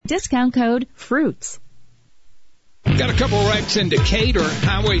discount code FRUITS. Got a couple wrecks in Decatur,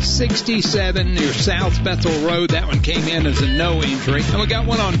 Highway 67 near South Bethel Road. That one came in as a no injury. And we got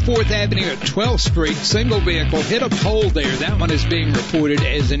one on 4th Avenue at 12th Street. Single vehicle hit a pole there. That one is being reported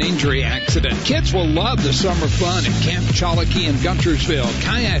as an injury accident. Kids will love the summer fun at Camp Chalakee in Guntersville.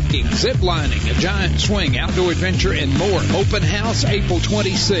 Kayaking, zip lining, a giant swing, outdoor adventure, and more. Open house April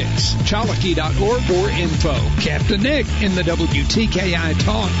 26. Chalakee.org for info. Captain Nick in the WTKI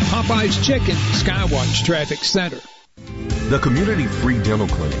Talk, Popeye's Chicken, Skywatch Traffic Center. The Community Free Dental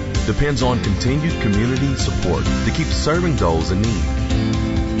Clinic depends on continued community support to keep serving those in need.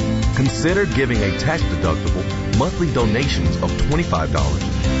 Consider giving a tax-deductible monthly donations of $25,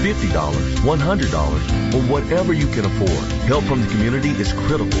 $50, $100, or whatever you can afford. Help from the community is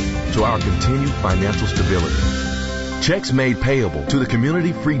critical to our continued financial stability. Checks made payable to the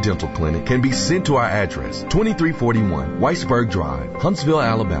Community Free Dental Clinic can be sent to our address, 2341 Weisberg Drive, Huntsville,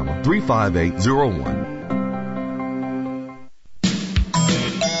 Alabama, 35801.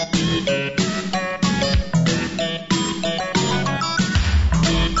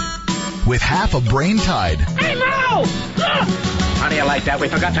 With half a brain tide. Hey, Mo! How do you like that? We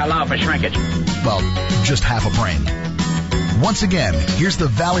forgot to allow for shrinkage. Well, just half a brain. Once again, here's the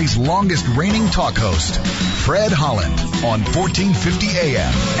Valley's longest reigning talk host, Fred Holland, on 1450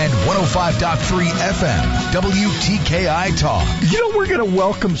 AM and 105.3 FM, WTKI Talk. You know, we're going to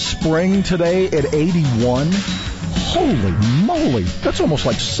welcome spring today at 81. Holy moly, that's almost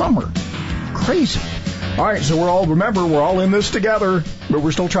like summer. Crazy. All right, so we're all in this together, but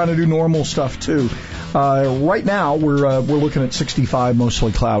we're still trying to do normal stuff too. Right now, we're looking at 65,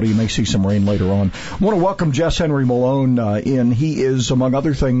 mostly cloudy. You may see some rain later on. I want to welcome Jess Henry Malone in. He is, among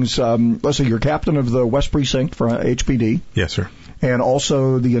other things, let's see, you're captain of the West Precinct for HPD. Yes, sir. And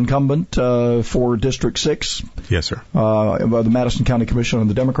also the incumbent for District 6. Yes, sir. The Madison County Commission on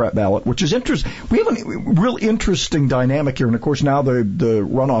the Democrat ballot, which is interesting. We have a real interesting dynamic here. And, of course, now the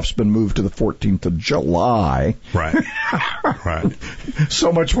runoff's been moved to the 14th of July. Right. Right.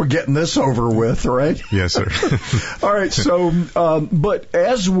 So much we're getting this over with, right? Yes, sir. All right. So, but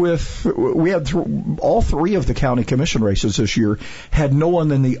as with, we had all three of the county commission races this year had no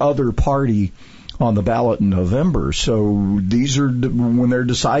one in the other party on the ballot in November. So these are, when they're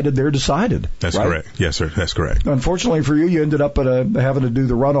decided, they're decided. That's right? correct. Yes, sir. That's correct. Unfortunately for you, you ended up having to do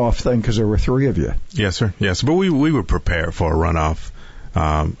the runoff thing because there were three of you. Yes, sir. Yes. But we were prepared for a runoff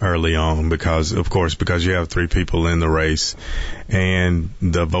early on because you have three people in the race and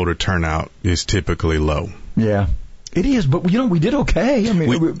the voter turnout is typically low. Yeah. It is, but we did okay. I mean,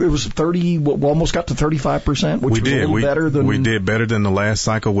 it was 30. We almost got to 35%, which was a little better than. We did better than the last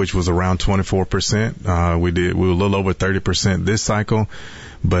cycle, which was around 24%. We were a little over 30% this cycle,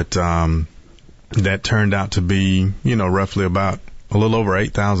 but that turned out to be, roughly about a little over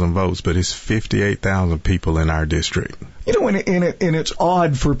 8,000 votes. But it's 58,000 people in our district. And it's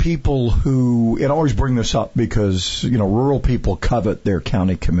odd for people who, and I always bring this up because rural people covet their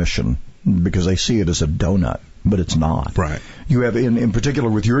county commission because they see it as a donut. But it's not. Right. You have, in particular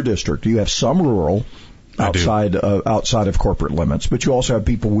with your district, you have some rural outside of corporate limits, but you also have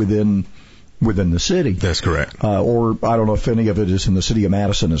people within the city. That's correct. Or I don't know if any of it is in the city of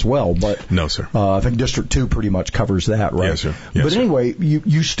Madison as well, but no, sir. I think District 2 pretty much covers that, right? Yes, sir. Yes, but anyway,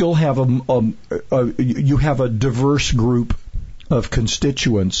 you still have you have a diverse group of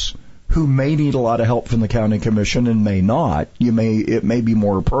constituents who may need a lot of help from the county commission and may not. It may be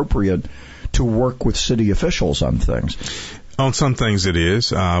more appropriate to work with city officials on things. On some things it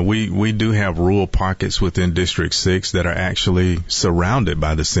is. We do have rural pockets within District 6 that are actually surrounded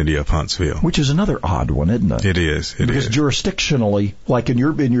by the city of Huntsville. Which is another odd one, isn't it? It is. Because jurisdictionally, like in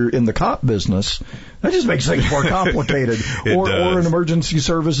the cop business, that just makes things more complicated. or in emergency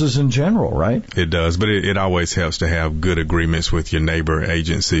services in general, right? It does, but it always helps to have good agreements with your neighbor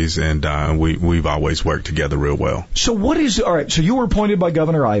agencies, and we've always worked together real well. So all right, so you were appointed by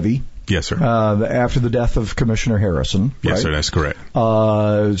Governor Ivey. Yes, sir. After the death of Commissioner Harrison. Yes, right? sir, that's correct.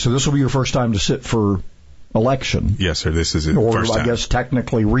 So this will be your first time to sit for election. Yes, sir, this is it. Or first time. I guess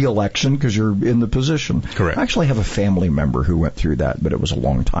technically re-election because you're in the position. Correct. I actually have a family member who went through that, but it was a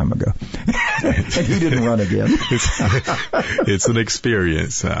long time ago. And he didn't run again. It's an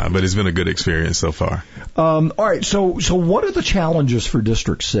experience, but it's been a good experience so far. All right, so what are the challenges for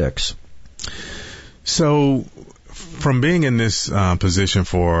District 6? So from being in this position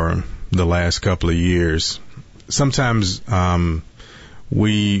for the last couple of years, sometimes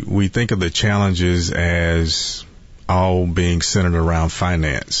we think of the challenges as all being centered around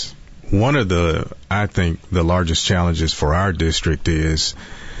finance. One of I think the largest challenges for our district is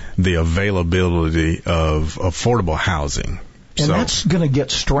the availability of affordable housing. And So that's going to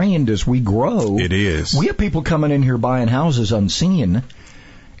get strained as we grow. it is. We have people coming in here buying houses unseen,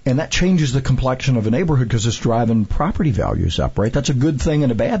 and that changes the complexion of a neighborhood because it's driving property values up, right? That's a good thing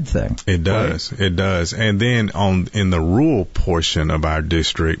and a bad thing. It does. Right? It does. And then in the rural portion of our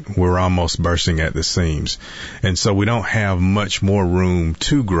district, we're almost bursting at the seams. And so we don't have much more room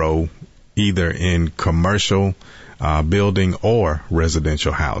to grow either in commercial building or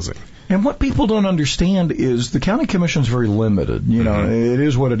residential housing. And what people don't understand is the county commission is very limited. You know, it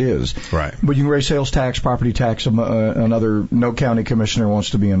is what it is. Right. But you can raise sales tax, property tax. No county commissioner wants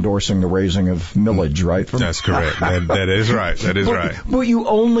to be endorsing the raising of millage, right? That's correct. That is right. That is right. But you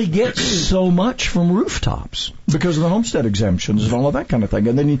only get so much from rooftops because of the homestead exemptions and all of that kind of thing.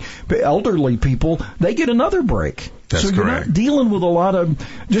 And then elderly people, they get another break. That's so you're correct. not dealing with a lot of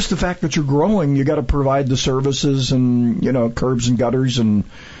just the fact that you're growing. You got to provide the services and, you know, curbs and gutters and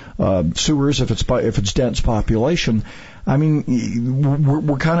sewers if it's dense population. I mean,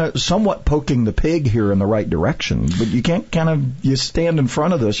 we're kind of somewhat poking the pig here in the right direction, but you can't you stand in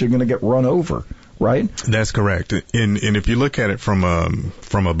front of this, you're going to get run over, right? That's correct. And if you look at it from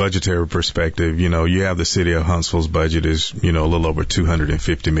a budgetary perspective, you know, you have the city of Huntsville's budget is, you know, a little over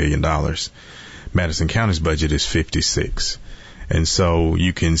 $250 million. Madison County's budget is $56. And so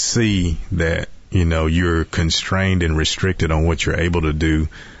you can see that, you know, you're constrained and restricted on what you're able to do,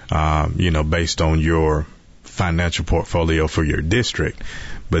 you know, based on your financial portfolio for your district.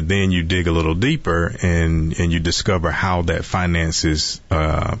 But then you dig a little deeper and you discover how that finance is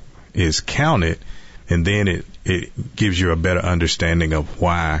counted. And then it gives you a better understanding of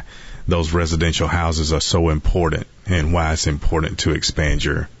why those residential houses are so important and why it's important to expand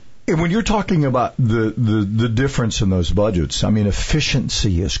your. And when you're talking about the difference in those budgets, I mean,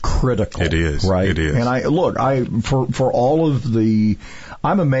 efficiency is critical. It is, right? It is. And for all of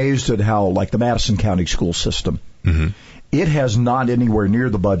I'm amazed at how, like the Madison County school system, it has not anywhere near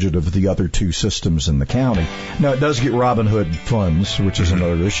the budget of the other two systems in the county. Now, it does get Robin Hood funds, which is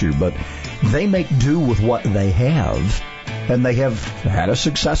another issue, but they make do with what they have. And they have had a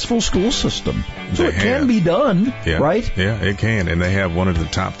successful school system. So it can be done, right? Yeah, it can. And they have one of the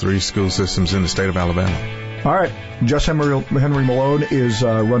top 3 school systems in the state of Alabama. All right. Jess Henry Malone is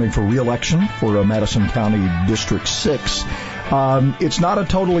running for re-election for Madison County District 6. It's not a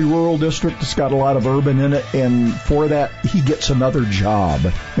totally rural district. It's got a lot of urban in it. And for that, he gets another job.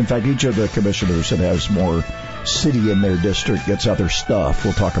 In fact, each of the commissioners that has more city in their district gets other stuff.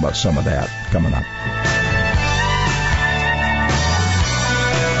 We'll talk about some of that coming up.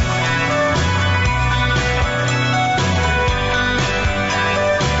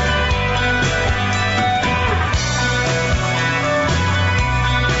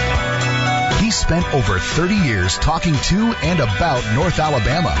 Spent over 30 years talking to and about North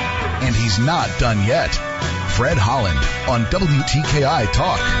Alabama, and he's not done yet. Fred Holland on WTKI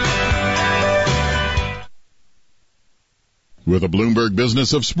Talk. With a Bloomberg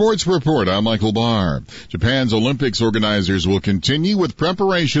Business of Sports report, I'm Michael Barr. Japan's Olympics organizers will continue with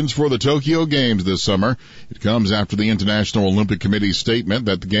preparations for the Tokyo Games this summer. It comes after the International Olympic Committee's statement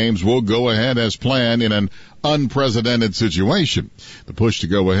that the Games will go ahead as planned in an unprecedented situation. The push to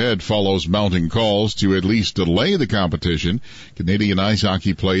go ahead follows mounting calls to at least delay the competition. Canadian ice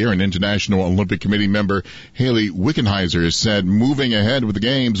hockey player and International Olympic Committee member Haley Wickenheiser said moving ahead with the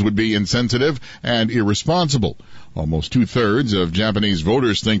Games would be insensitive and irresponsible. Almost 2/3 of Japanese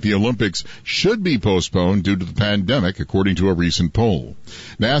voters think the Olympics should be postponed due to the pandemic, according to a recent poll.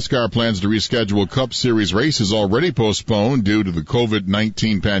 NASCAR plans to reschedule Cup Series races already postponed due to the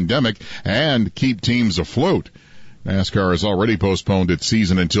COVID-19 pandemic and keep teams afloat. NASCAR has already postponed its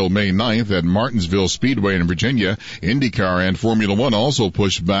season until May 9th at Martinsville Speedway in Virginia. IndyCar and Formula One also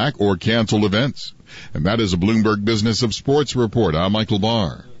pushed back or canceled events. And that is a Bloomberg Business of Sports report. I'm Michael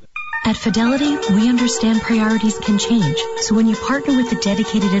Barr. At Fidelity, we understand priorities can change. So when you partner with a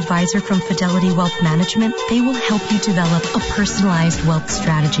dedicated advisor from Fidelity Wealth Management, they will help you develop a personalized wealth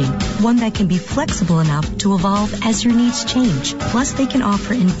strategy, one that can be flexible enough to evolve as your needs change. Plus, they can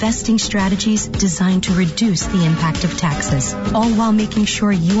offer investing strategies designed to reduce the impact of taxes, all while making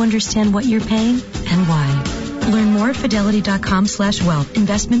sure you understand what you're paying and why. Learn more at fidelity.com/wealth.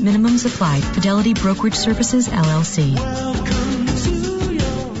 Investment minimums apply. Fidelity Brokerage Services, LLC.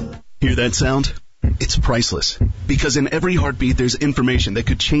 Hear that sound? It's priceless. Because in every heartbeat, there's information that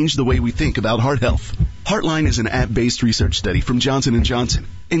could change the way we think about heart health. Heartline is an app-based research study from Johnson & Johnson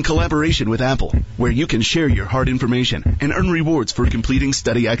in collaboration with Apple, where you can share your heart information and earn rewards for completing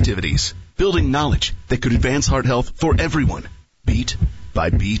study activities, building knowledge that could advance heart health for everyone, beat by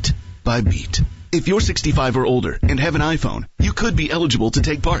beat by beat. If you're 65 or older and have an iPhone, you could be eligible to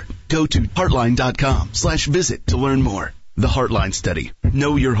take part. Go to heartline.com/visit to learn more. The Heartline Study.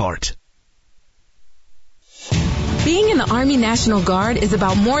 Know your heart. Being in the Army National Guard is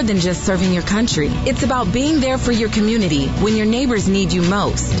about more than just serving your country. It's about being there for your community when your neighbors need you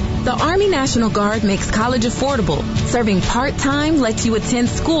most. The Army National Guard makes college affordable. Serving part-time lets you attend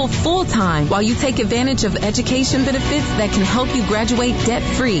school full-time while you take advantage of education benefits that can help you graduate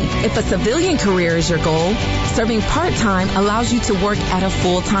debt-free. If a civilian career is your goal, serving part-time allows you to work at a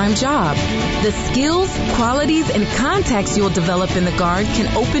full-time job. The skills, qualities, and contacts you'll develop in the Guard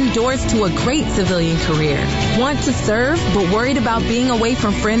can open doors to a great civilian career. Want to serve but worried about being away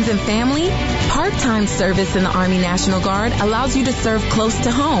from friends and family? Part-time service in the Army National Guard allows you to serve close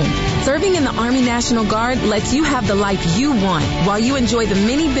to home. Serving in the Army National Guard lets you have the life you want while you enjoy the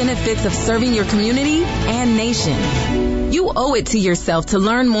many benefits of serving your community and nation. You owe it to yourself to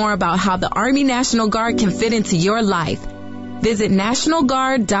learn more about how the Army National Guard can fit into your life. Visit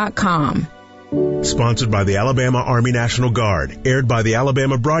NationalGuard.com. Sponsored by the Alabama Army National Guard. Aired by the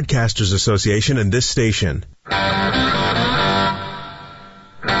Alabama Broadcasters Association and this station.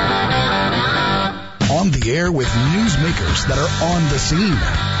 On the air with newsmakers that are on the scene.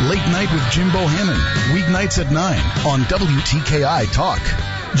 Late Night with Jim Bohannon. Weeknights at 9 on WTKI Talk.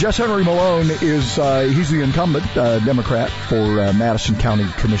 Jess Henry Malone is, he's the incumbent Democrat for Madison County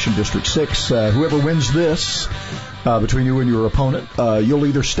Commission District 6. Whoever wins this, between you and your opponent, you'll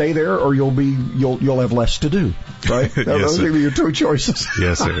either stay there or you'll have less to do, right? Yes, those sir. are your two choices.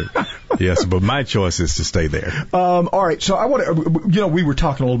 Yes, sir. Yes, but my choice is to stay there. All right, so I want to, we were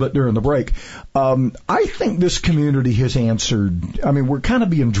talking a little bit during the break. I think this community has answered. I mean, we're kind of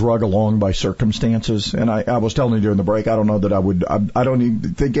being drug along by circumstances, and I was telling you during the break, I don't know that I don't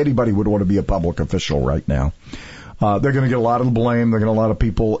even think anybody would want to be a public official right now. They're going to get a lot of blame. They're going to get a lot of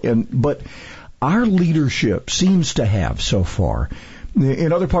people, but our leadership seems to have so far.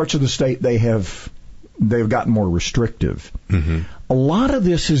 In other parts of the state, they've gotten more restrictive. Mm-hmm. A lot of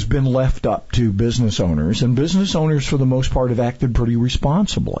this has been left up to business owners, and business owners, for the most part, have acted pretty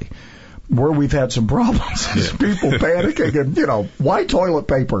responsibly. Where we've had some problems is people panicking and, why toilet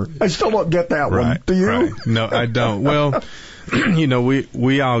paper? I still don't get that one. Do you? Right. No, I don't. Well,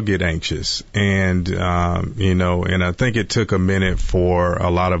 we all get anxious, and, and I think it took a minute for a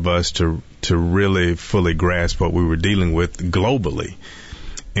lot of us to really fully grasp what we were dealing with globally.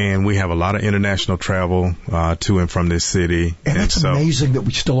 And we have a lot of international travel to and from this city. And it's amazing that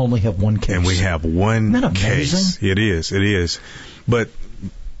we still only have one case. And we have one Isn't that case. Amazing? It is. But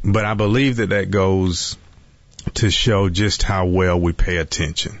I believe that goes to show just how well we pay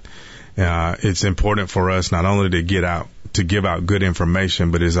attention. It's important for us not only to give out good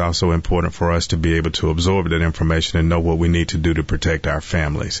information, but it's also important for us to be able to absorb that information and know what we need to do to protect our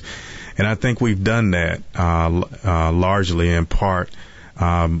families. And I think we've done that largely in part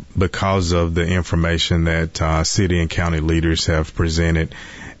because of the information that city and county leaders have presented,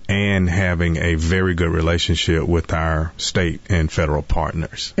 and having a very good relationship with our state and federal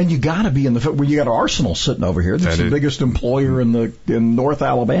partners. And you got to be you got Arsenal sitting over here. That's the biggest employer in North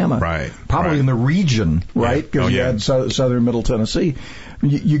Alabama, right? Probably in the region, right? Because you had southern Middle Tennessee.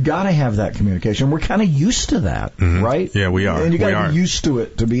 You got to have that communication. We're kind of used to that, mm-hmm. right? Yeah, we are. And you got to be used to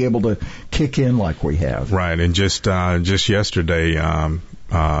it to be able to kick in like we have. Right. And just yesterday,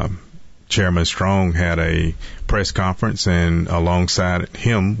 Chairman Strong had a press conference, and alongside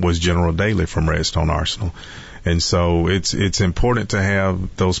him was General Daly from Redstone Arsenal. And so it's important to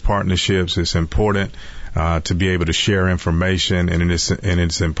have those partnerships. It's important to be able to share information, and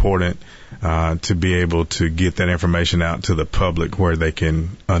it's important to be able to get that information out to the public where they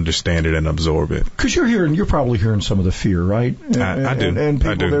can understand it and absorb it. Because you're probably hearing some of the fear, right? I do. And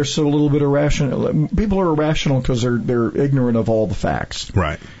people, there's a little bit irrational. People are irrational because they're ignorant of all the facts.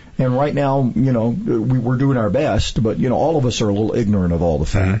 Right. And right now, we're doing our best, but, all of us are a little ignorant of all the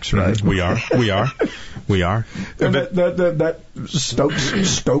facts, mm-hmm. right? We are. And that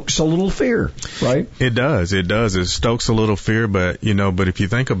stokes a little fear, right? It does. It stokes a little fear, but if you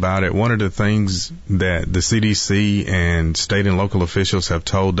think about it, one of the things that the CDC and state and local officials have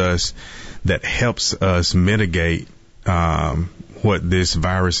told us that helps us mitigate what this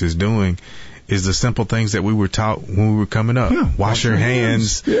virus is doing is the simple things that we were taught when we were coming up. Yeah, wash your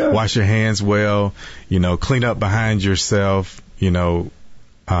hands. Yeah. Wash your hands well. Clean up behind yourself. Know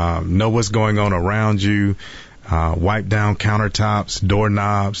what's going on around you. Wipe down countertops,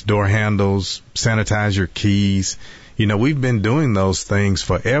 doorknobs, door handles, sanitize your keys. We've been doing those things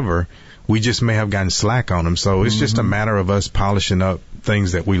forever. We just may have gotten slack on them. So it's just a matter of us polishing up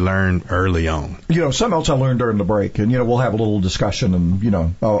things that we learned early on. Something else I learned during the break, and, we'll have a little discussion, and,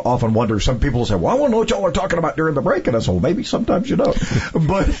 I often wonder, some people will say, well, I want to know what y'all are talking about during the break, and I said, well, maybe sometimes you don't.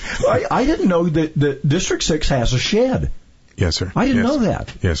 But I didn't know that District 6 has a shed. Yes, sir. I didn't know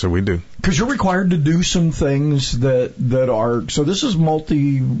that. Yes, sir, we do. Because you're required to do some things that are, so this is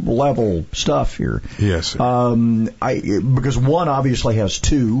multi-level stuff here. Yes, sir. Because one obviously has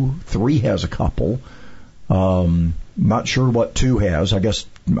 2, 3 has a couple. Not sure what 2 has. I guess,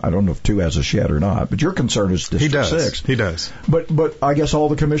 I don't know if 2 has a shed or not, but your concern is District 6. He does. But I guess all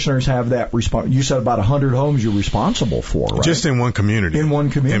the commissioners have that you said about 100 homes you're responsible for, right? Just in one community. In one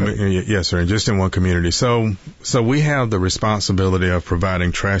community. Yes, sir, just in one community. So we have the responsibility of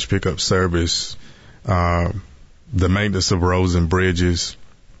providing trash pickup service, the maintenance of roads and bridges,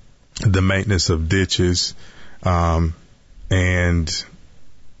 the maintenance of ditches,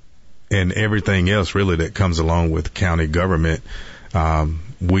 and everything else really that comes along with county government,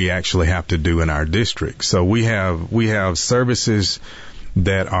 we actually have to do in our district. So we have services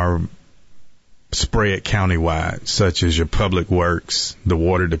that are spread countywide, such as your public works, the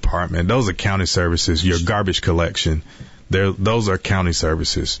water department. Those are county services. Your garbage collection, those are county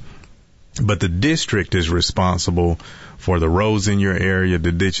services. But the district is responsible for the roads in your area,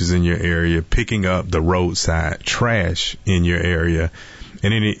 the ditches in your area, picking up the roadside trash in your area,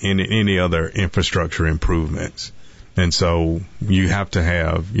 and any other infrastructure improvements. And so you have to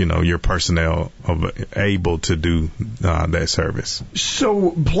have, your personnel able to do that service. So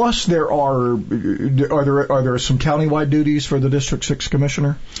plus there are there some countywide duties for the District 6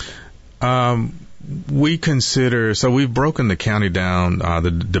 commissioner? We consider, so we've broken the county down, the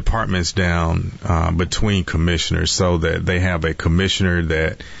departments down between commissioners so that they have a commissioner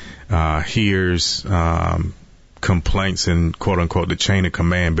that hears complaints and quote unquote the chain of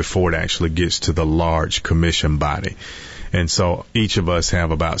command before it actually gets to the large commission body. And so each of us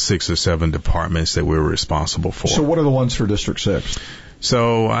have about 6 or 7 departments that we're responsible for. So what are the ones for District 6?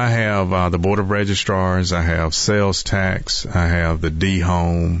 So I have the Board of Registrars, I have sales tax, I have the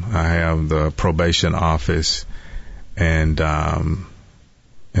D-Home, I have the probation office, and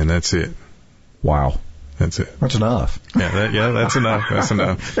that's it. Wow. That's it. That's enough. That's enough. That's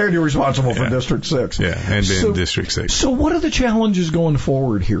enough. And you're responsible for District 6. Yeah, and then District 6. So what are the challenges going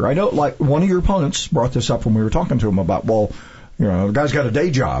forward here? I know, like, one of your opponents brought this up when we were talking to him about, the guy's got a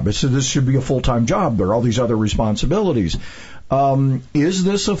day job. It said this should be a full-time job. There are all these other responsibilities. Is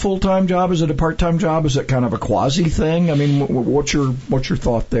this a full-time job? Is it a part-time job? Is it kind of a quasi thing? I mean, what's your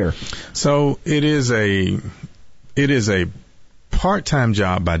thought there? So it is a part-time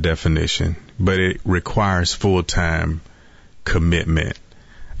job by definition, but it requires full-time commitment.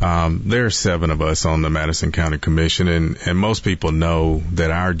 There are 7 of us on the Madison County Commission, and most people know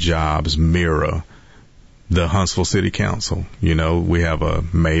that our jobs mirror the Huntsville City Council. We have a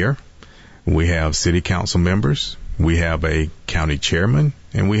mayor, we have city council members, we have a county chairman,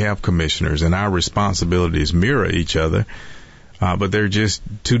 and we have commissioners, and our responsibilities mirror each other, but they're just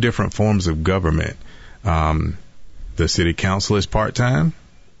 2 different forms of government. The city council is part-time,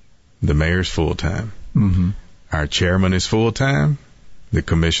 the mayor is full-time. Mm-hmm. Our chairman is full-time, the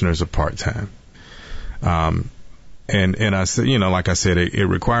commissioners are part-time. And I said, like I said, it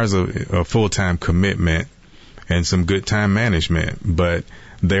requires a full-time commitment and some good time management, but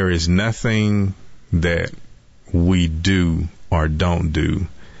there is nothing that we do or don't do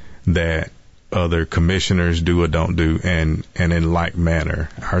that other commissioners do or don't do, and in like manner,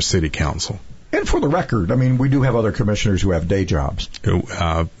 our city council. And for the record, I mean, we do have other commissioners who have day jobs.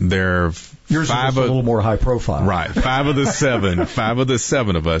 There are Yours is a little more high profile. Right. 5 of the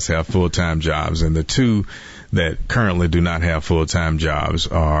 7 of us have full-time jobs, and the 2 that currently do not have full-time jobs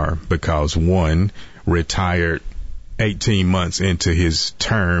are because one retired 18 months into his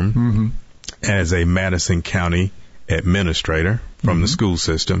term as a Madison County administrator from the school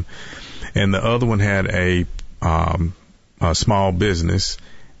system, and the other one had a small business,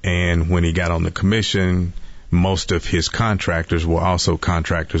 and when he got on the commission, most of his contractors were also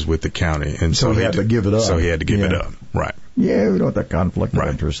contractors with the county, and so he had to give it up. So he had to give it up. Right. Yeah, we don't want that conflict of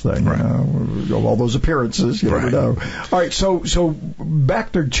interest thing. Right. All those appearances, you never know. All right, so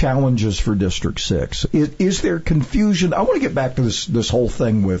back to challenges for District 6. Is there confusion? I want to get back to this whole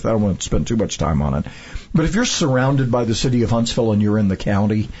thing with, I don't want to spend too much time on it, but if you're surrounded by the city of Huntsville and you're in the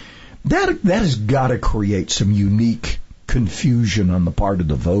county, that has got to create some unique confusion on the part of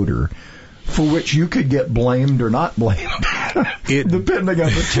the voter, for which you could get blamed or not blamed, depending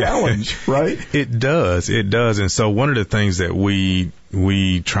on the challenge, right? It does. And so one of the things that we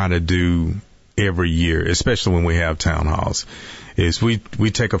try to do every year, especially when we have town halls, is we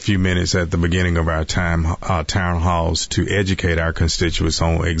take a few minutes at the beginning of our town halls to educate our constituents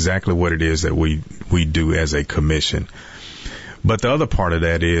on exactly what it is that we do as a commission. But the other part of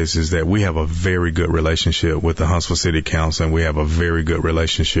that is that we have a very good relationship with the Huntsville City Council, and we have a very good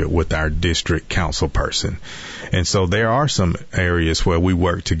relationship with our district council person. And so there are some areas where we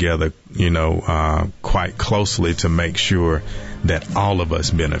work together, quite closely to make sure that all of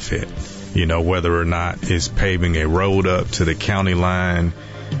us benefit. Whether or not it's paving a road up to the county line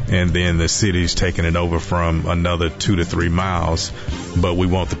and then the city's taking it over from another 2 to 3 miles, but we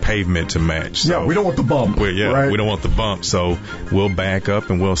want the pavement to match. So, we don't want the bump. Right? We don't want the bump. So we'll back up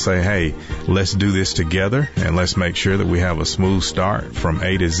and we'll say, hey, let's do this together and let's make sure that we have a smooth start from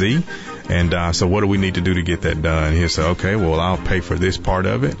A to Z. And so what do we need to do to get that done? He'll say, okay, well, I'll pay for this part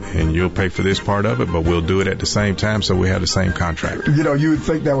of it, and you'll pay for this part of it, but we'll do it at the same time so we have the same contract. You would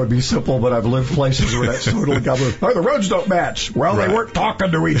think that would be simple, but I've lived places where that's totally covered. Oh, the roads don't match. Well, They weren't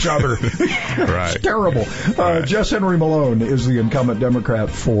talking to each other. Right. It's terrible. Jess Henry Malone is the incumbent Democrat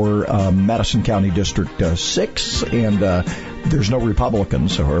for Madison County District 6, and there's no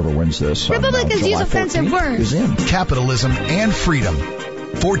Republicans, so whoever wins this Republicans use offensive words. Is in. Capitalism and freedom.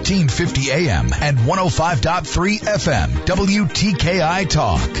 1450 AM and 105.3 FM. WTKI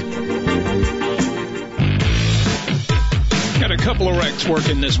Talk. Got a couple of wrecks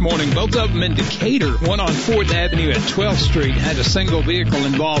working this morning, both of them in Decatur. One on 4th Avenue at 12th Street had a single vehicle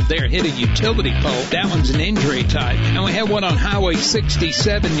involved there, hit a utility pole. That one's an injury type. And we had one on Highway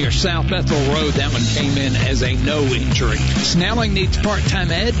 67 near South Bethel Road. That one came in as a no injury. Snelling needs part-time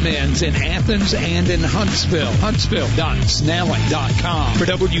admins in Athens and in Huntsville. Huntsville.snelling.com. For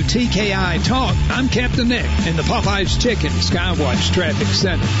WTKI Talk, I'm Captain Nick in the Popeyes Chicken Skywatch Traffic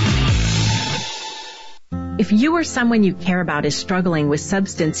Center. If you or someone you care about is struggling with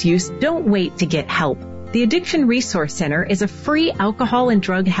substance use, don't wait to get help. The Addiction Resource Center is a free alcohol and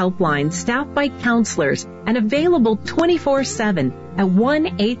drug helpline staffed by counselors and available 24/7 at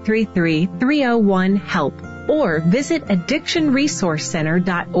 1-833-301-HELP or visit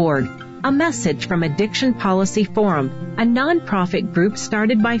addictionresourcecenter.org. A message from Addiction Policy Forum, a nonprofit group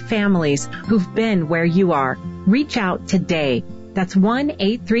started by families who've been where you are. Reach out today. That's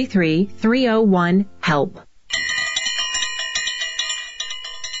 1-833-301-HELP.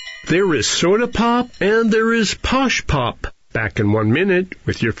 There is Soda Pop and there is Posh Pop. Back in 1 minute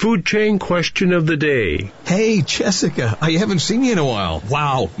with your food chain question of the day. Hey, Jessica, I haven't seen you in a while.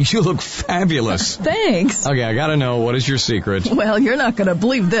 Wow, you look fabulous. Thanks. Okay, I gotta know, what is your secret? Well, you're not gonna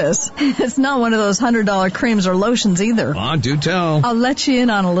believe this. It's not one of those $100 creams or lotions either. Do tell. I'll let you in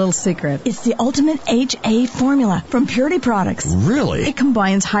on a little secret. It's the Ultimate HA formula from Purity Products. Really? It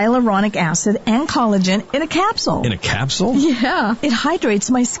combines hyaluronic acid and collagen in a capsule. In a capsule? Yeah. It hydrates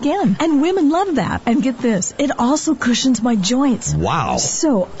my skin, and women love that. And get this, it also cushions my joints. Wow.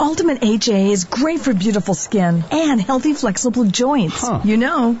 So, Ultimate HA is great for beautiful skin and healthy, flexible joints. Huh.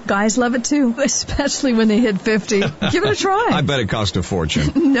 Guys love it too, especially when they hit 50. Give it a try. I bet it cost a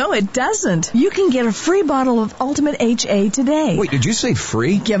fortune. No, it doesn't. You can get a free bottle of Ultimate HA today. Wait, did you say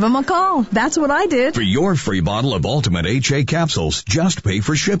free? Give them a call. That's what I did. For your free bottle of Ultimate HA capsules, just pay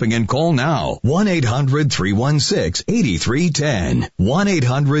for shipping and call now. 1-800-316-8310.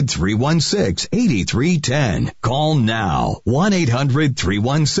 1-800-316-8310. Call now.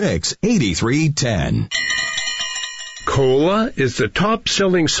 1-800-316-8310. Cola is the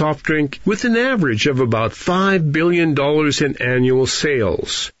top-selling soft drink with an average of about $5 billion in annual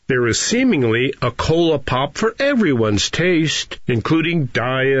sales. There is seemingly a cola pop for everyone's taste, including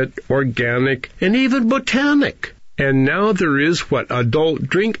diet, organic, and even botanic. And now there is what adult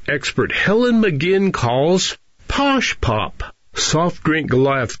drink expert Helen McGinn calls Posh Pop. Soft drink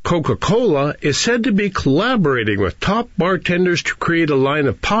Goliath Coca-Cola is said to be collaborating with top bartenders to create a line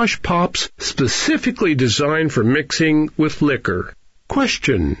of Posh Pops specifically designed for mixing with liquor.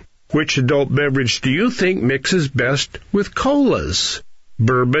 Question: which adult beverage do you think mixes best with colas?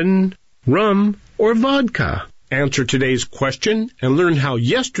 Bourbon, rum, or vodka? Answer today's question and learn how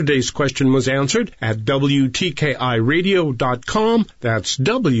yesterday's question was answered at WTKIRadio.com. That's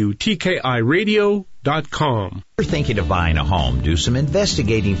WTKIRadio.com. If you're thinking of buying a home, do some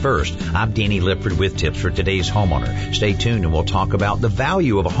investigating first. I'm Danny Lipford with tips for today's homeowner. Stay tuned and we'll talk about the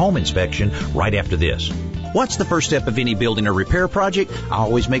value of a home inspection right after this. What's the first step of any building or repair project? I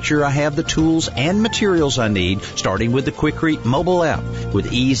always make sure I have the tools and materials I need, starting with the Quikrete mobile app.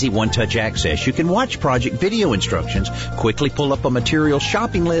 With easy one-touch access, you can watch project video instructions, quickly pull up a material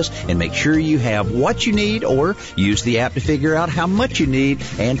shopping list, and make sure you have what you need, or use the app to figure out how much you need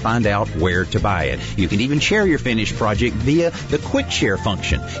and find out where to buy it. You can even share your finished project via the Quick Share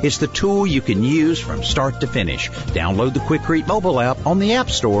function. It's the tool you can use from start to finish. Download the Quikrete mobile app on the App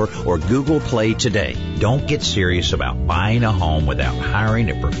Store or Google Play today. Don't Don't get serious about buying a home without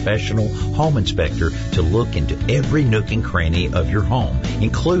hiring a professional home inspector to look into every nook and cranny of your home,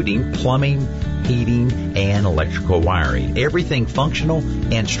 including plumbing, heating, and electrical wiring. Everything functional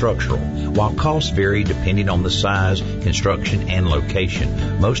and structural. While costs vary depending on the size, construction, and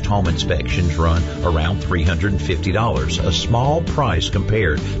location, most home inspections run around $350, a small price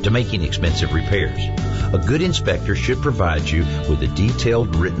compared to making expensive repairs. A good inspector should provide you with a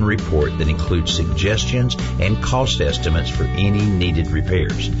detailed written report that includes suggestions and cost estimates for any needed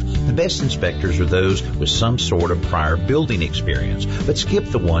repairs. The best inspectors are those with some sort of prior building experience, but skip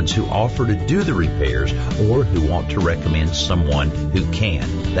the ones who offer to do the repairs or who want to recommend someone who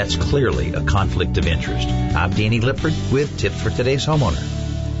can. That's clearly a conflict of interest. I'm Danny Lipford with Tips for Today's Homeowner.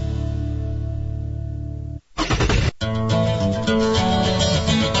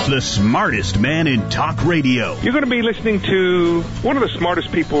 The smartest man in talk radio. You're going to be listening to one of the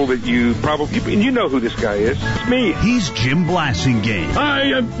smartest people that you probably, and you know who this guy is. It's me. He's Jim Blasingame.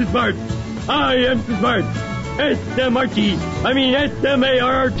 I am smart. I am smart. S-M-R-T. I mean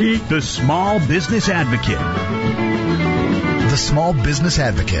S-M-A-R-R-T. The Small Business Advocate. The Small Business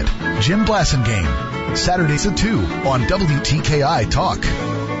Advocate. Jim Blasingame. Saturdays at 2 on WTKI Talk.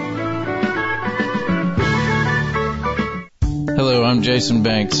 Hello, I'm Jason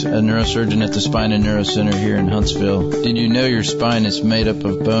Banks, a neurosurgeon at the Spine and Neuro Center here in Huntsville. Did you know your spine is made up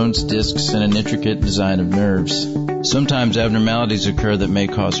of bones, discs, and an intricate design of nerves? Sometimes abnormalities occur that may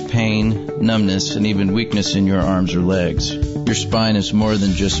cause pain, numbness, and even weakness in your arms or legs. Your spine is more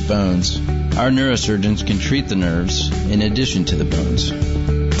than just bones. Our neurosurgeons can treat the nerves in addition to the bones.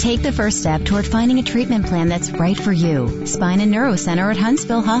 Take the first step toward finding a treatment plan that's right for you. Spine and Neuro Center at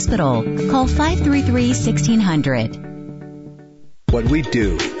Huntsville Hospital. Call 533-1600. What we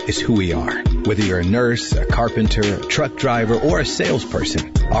do is who we are. Whether you're a nurse, a carpenter, a truck driver, or a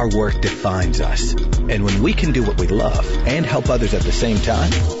salesperson, our work defines us. And when we can do what we love and help others at the same time,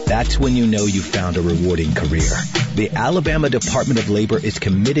 that's when you know you found a rewarding career. The Alabama Department of Labor is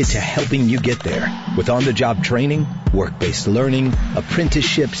committed to helping you get there with on-the-job training, work-based learning,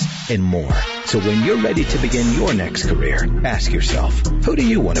 apprenticeships, and more. So when you're ready to begin your next career, ask yourself, who do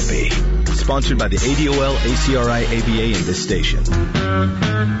you want to be? Sponsored by the ADOL, ACRI, ABA, and this station.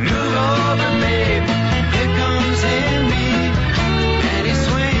 Move over, babe. Here comes Henry, and he's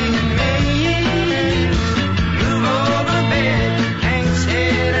swinging me. Move over, babe. Hank's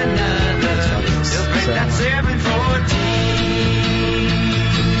hit another. He'll break that 714.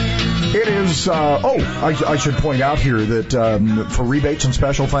 It is, I should point out here that for rebates and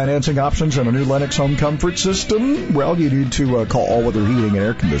special financing options on a new Lennox home comfort system, well, you need to call All Weather Heating and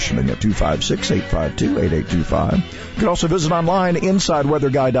Air Conditioning at 256-852-8825. You can also visit online,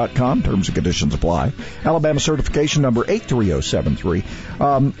 InsideWeatherGuy.com. Terms and conditions apply. Alabama certification number 83073.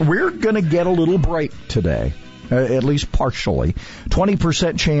 We're going to get a little break today. At least partially.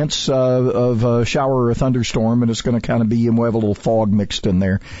 20% chance of a shower or a thunderstorm, and it's going to kind of be, and we'll have a little fog mixed in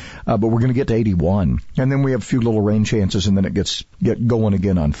there. But we're going to get to 81. And then we have a few little rain chances, and then it get going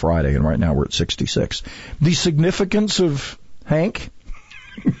again on Friday. And right now we're at 66. The significance of Hank?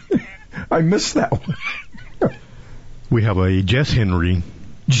 I missed that one. We have a Jess Henry.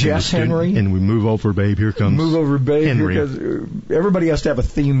 Jess Henry? And we move over, babe. Here comes Move over, babe. Henry. Because everybody has to have a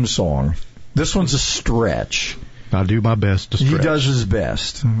theme song. This one's a stretch. I do my best to stretch. He does his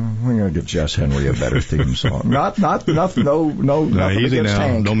best. We're going to give Jess Henry a better theme song. No, nothing easy against now.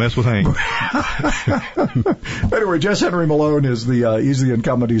 Hank. Don't mess with Hank. Anyway, Jess Henry Malone is he's the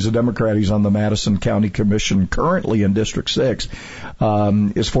incumbent. He's a Democrat. He's on the Madison County Commission, currently in District 6.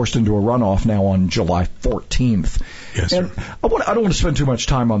 Is forced into a runoff now on July 14th. Yes, and sir. I don't want to spend too much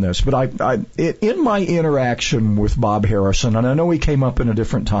time on this, but in my interaction with Bob Harrison, and I know he came up in a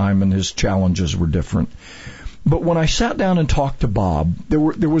different time and his challenges were different, but when I sat down and talked to Bob, there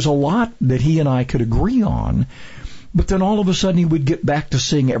was a lot that he and I could agree on, but then all of a sudden he would get back to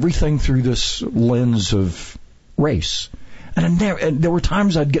seeing everything through this lens of race. And there were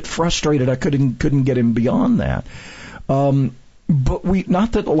times I'd get frustrated. I couldn't get him beyond that. But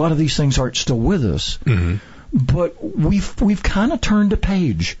not that a lot of these things aren't still with us, mm-hmm. but we've kind of turned a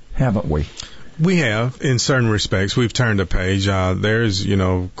page, haven't we? We have, in certain respects, we've turned a page. There's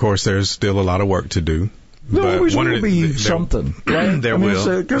still a lot of work to do. There always will be something, right?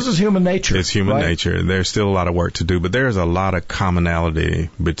 Because it's human nature. It's human nature. There's still a lot of work to do, but there's a lot of commonality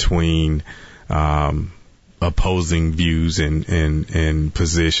between opposing views and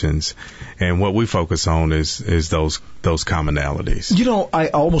positions, and what we focus on is those commonalities. You know, I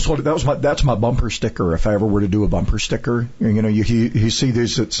almost wanted that's my bumper sticker. If I ever were to do a bumper sticker, you see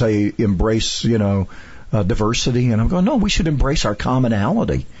these that say embrace, diversity. And I'm going, no, we should embrace our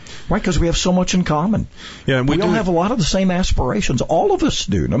commonality, right? Because we have so much in common. Yeah, we all have a lot of the same aspirations. All of us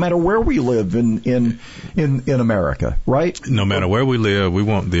do, no matter where we live in America, right? No matter where we live, we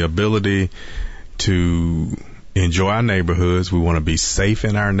want the ability to enjoy our neighborhoods. We want to be safe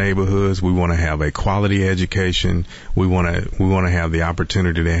in our neighborhoods. We want to have a quality education. We want to have the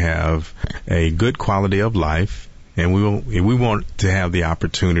opportunity to have a good quality of life, and we want to have the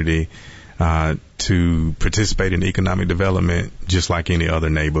opportunity to participate in economic development just like any other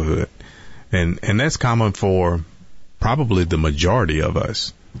neighborhood. And that's common for probably the majority of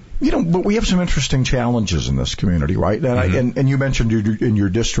us. But we have some interesting challenges in this community, right? And, and you mentioned in your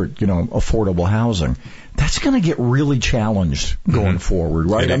district, affordable housing. That's going to get really challenged going forward,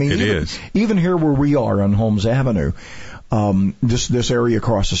 right? It is. Even here where we are on Holmes Avenue, this area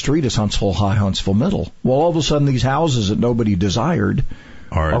across the street is Huntsville High, Huntsville Middle. Well, all of a sudden these houses that nobody desired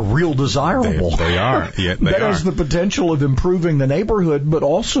are real desirable. They are. Yeah, they that has the potential of improving the neighborhood, but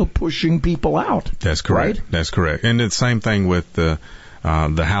also pushing people out. That's correct. Right? That's correct. And the same thing with the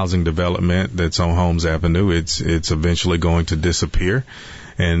housing development that's on Holmes Avenue. It's eventually going to disappear,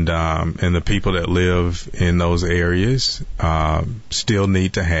 and the people that live in those areas still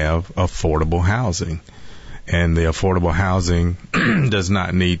need to have affordable housing, and the affordable housing does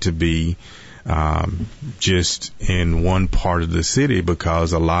not need to be just in one part of the city,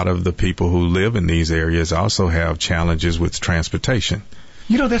 because a lot of the people who live in these areas also have challenges with transportation.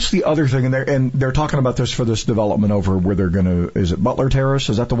 That's the other thing, and they're talking about this for this development over where they're going to, is it Butler Terrace?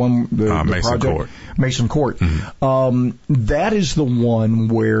 Is that the one? The Mason project? Court. Mason Court. Mm-hmm. That is the one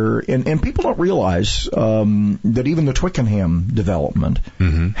where, and people don't realize that even the Twickenham development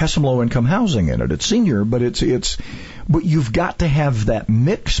has some low-income housing in it. It's senior, but but you've got to have that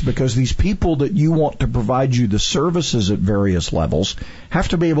mix, because these people that you want to provide you the services at various levels have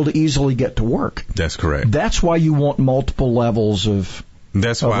to be able to easily get to work. That's correct. That's why you want multiple levels of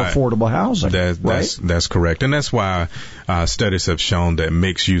affordable housing. That's correct. And that's why studies have shown that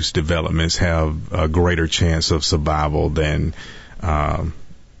mixed-use developments have a greater chance of survival than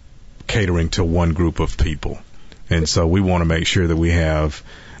catering to one group of people. And so we want to make sure that we have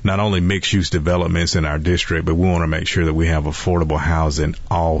not only mixed-use developments in our district, but we want to make sure that we have affordable housing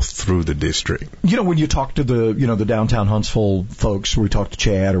all through the district. When you talk to the downtown Huntsville folks, we talk to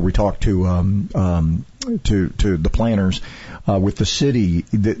Chad, or we talk to the planners with the city,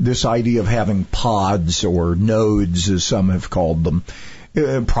 this idea of having pods or nodes, as some have called them.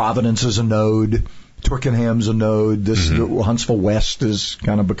 Providence is a node. Twickenham's a node. Huntsville West has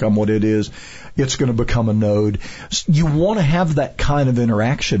kind of become what it is. It's going to become a node. You want to have that kind of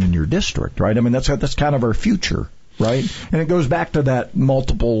interaction in your district, right? That's kind of our future, right? And it goes back to that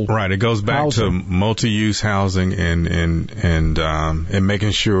multiple. Right. It goes back housing. to multi-use housing and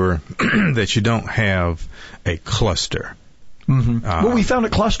making sure that you don't have a cluster. Well, we found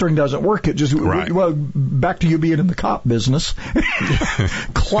that clustering doesn't work. It just back to you being in the cop business.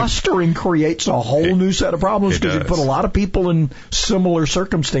 Clustering creates a whole new set of problems, because you put a lot of people in similar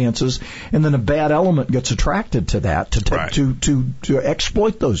circumstances, and then a bad element gets attracted to that to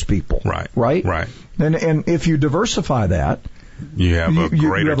exploit those people. Right. And if you diversify that, you have a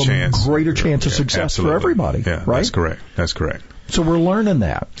greater chance of success for everybody. Yeah, right? That's correct. So we're learning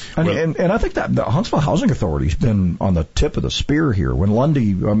that. And I think that the Huntsville Housing Authority's been on the tip of the spear here. When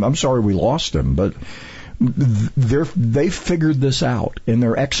Lundy, I'm sorry we lost him, but they figured this out, and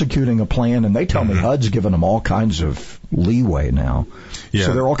they're executing a plan, and they tell me HUD's given them all kinds of leeway now. Yeah.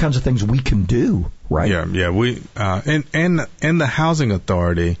 So there are all kinds of things we can do, right? Yeah. We and the Housing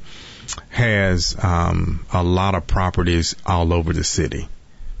Authority has a lot of properties all over the city,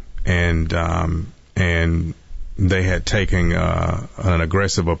 and they had taken an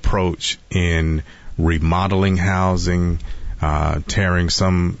aggressive approach in remodeling housing, tearing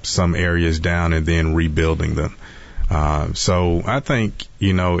some areas down and then rebuilding them. So I think,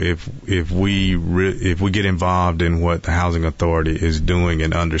 if we get involved in what the Housing Authority is doing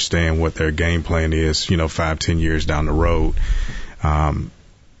and understand what their game plan is, 5-10 years down the road,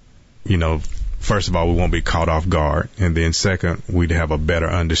 first of all, we won't be caught off guard. And then second, we'd have a better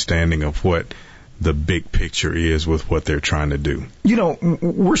understanding of what the big picture is with what they're trying to do.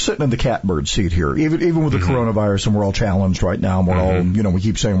 We're sitting in the catbird seat here, even with the coronavirus, and we're all challenged right now. And we're all, we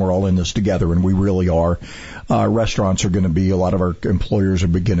keep saying we're all in this together, and we really are. Restaurants are going to be, a lot of our employers are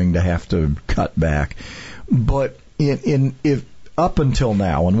beginning to have to cut back. But if up until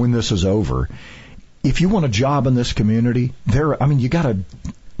now, and when this is over, if you want a job in this community, you got to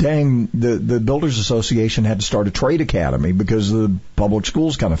dang, the Builders Association had to start a trade academy because the public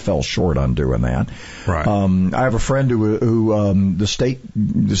schools kind of fell short on doing that. Right. I have a friend who the state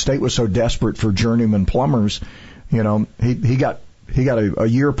was so desperate for journeyman plumbers, you know, he got a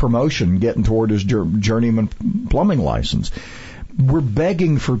year promotion getting toward his journeyman plumbing license. We're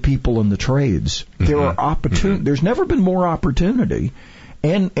begging for people in the trades. There are There's never been more opportunity,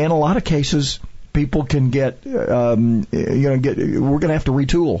 and in a lot of cases, people can get, we're going to have to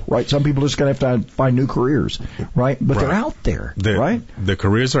retool, right? Some people just going to have to find new careers, right? But they're out there, right? The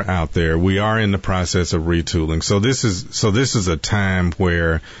careers are out there. We are in the process of retooling. So this is a time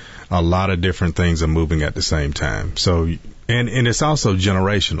where a lot of different things are moving at the same time. So, and it's also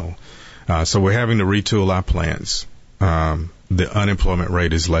generational. So we're having to retool our plants. The unemployment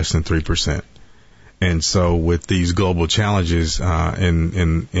rate is less than 3%. And so with these global challenges,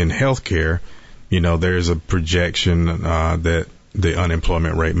 in healthcare, you know, there's a projection, that the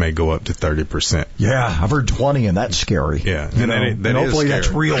unemployment rate may go up to 30%. Yeah, I've heard 20, and that's scary. Yeah, and hopefully that's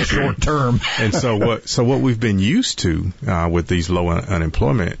real short term. And so what we've been used to with these low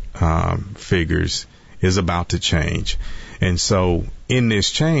unemployment figures is about to change. And so in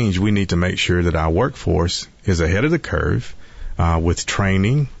this change, we need to make sure that our workforce is ahead of the curve with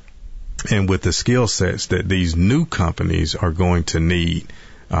training and with the skill sets that these new companies are going to need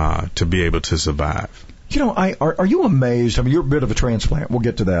to be able to survive. You know, are you amazed? I mean, you're a bit of a transplant. We'll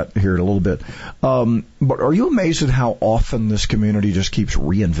get to that here in a little bit. But are you amazed at how often this community just keeps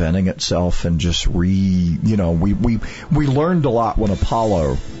reinventing itself and just we learned a lot when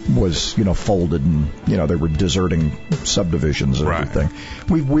Apollo was, folded and, they were deserting subdivisions and everything.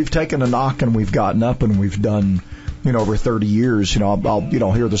 We've taken a knock and we've gotten up and we've done, over 30 years,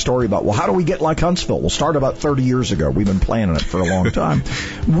 I'll hear the story about, well, how do we get like Huntsville? We'll start about 30 years ago. We've been planning it for a long time.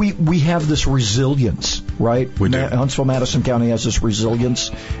 We have this resilience, right? We do. Huntsville, Madison County has this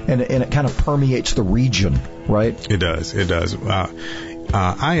resilience, and it kind of permeates the region, right? It does.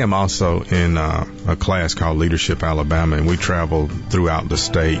 I am also in a class called Leadership Alabama, and we travel throughout the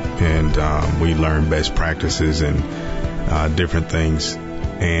state, and we learn best practices and different things.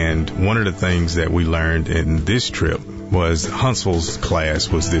 And one of the things that we learned in this trip was Huntsville's class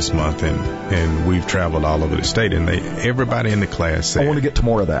was this month, and we've traveled all over the state, and everybody in the class said... I want to get to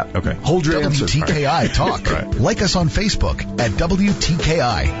more of that. Okay. Hold your answer. WTKI Talk. Right. Like us on Facebook at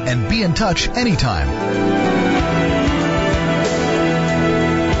WTKI, and be in touch anytime.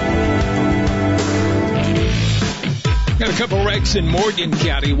 Got a couple wrecks in Morgan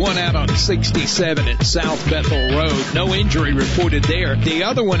County, one out on 67 at South Bethel Road. No injury reported there. The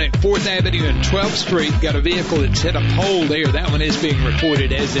other one at 4th Avenue and 12th Street, got a vehicle that's hit a pole there. That one is being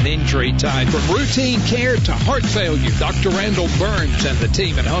reported as an injury tied. From routine care to heart failure, Dr. Randall Burns and the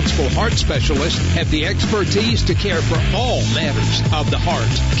team at Huntsville Heart Specialists have the expertise to care for all matters of the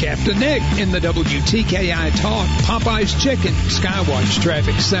heart. Captain Nick in the WTKI Talk, Popeye's Chicken, Skywatch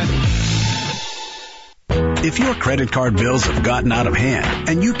Traffic Center. If your credit card bills have gotten out of hand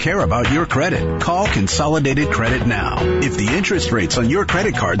and you care about your credit, call Consolidated Credit now. If the interest rates on your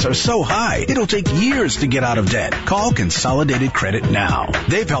credit cards are so high, it'll take years to get out of debt. Call Consolidated Credit now.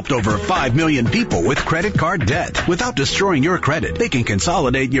 They've helped over 5 million people with credit card debt. Without destroying your credit, they can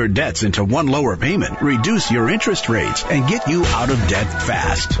consolidate your debts into one lower payment, reduce your interest rates, and get you out of debt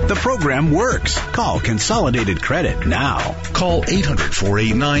fast. The program works. Call Consolidated Credit now. Call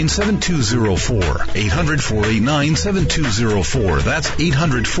 800-489-7204. 800-489-7204. That's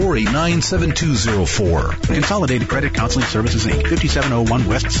 800-489-7204. Consolidated Credit Counseling Services, Inc., 5701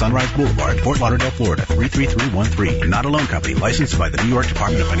 West Sunrise Boulevard, Fort Lauderdale, Florida, 33313. Not a loan company. Licensed by the New York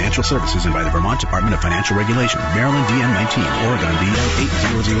Department of Financial Services and by the Vermont Department of Financial Regulation. Maryland DM 19, Oregon DL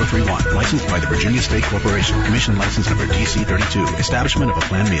 80031. Licensed by the Virginia State Corporation. Commission license number DC 32. Establishment of a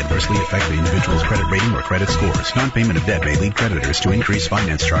plan may adversely affect the individual's credit rating or credit scores. Non-payment of debt may lead creditors to increase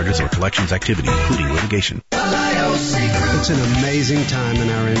finance charges or collections activity, including litigation. It's an amazing time in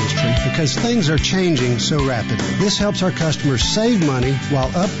our industry because things are changing so rapidly. This helps our customers save money while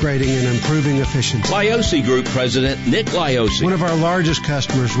upgrading and improving efficiency. Liosi Group President Nick Liosi. One of our largest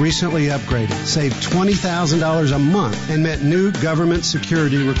customers recently upgraded, saved $20,000 a month, and met new government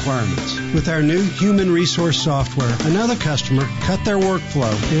security requirements. With our new human resource software, another customer cut their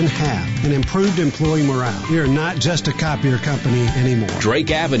workflow in half and improved employee morale. We are not just a copier company anymore.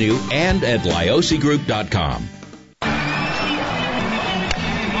 Drake Avenue and at LiosiGroup.com.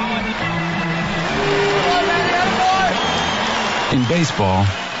 In baseball,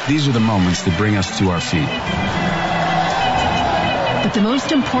 these are the moments that bring us to our feet. But the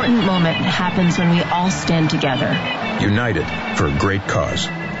most important moment happens when we all stand together. United for a great cause.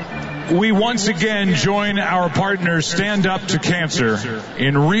 we once again join our partners Stand Up to Cancer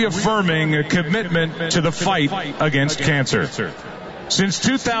in reaffirming a commitment to the fight against cancer. Since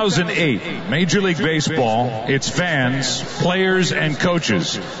 2008, Major League Baseball, its fans, players, and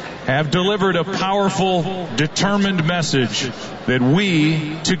coaches have delivered a powerful, determined message that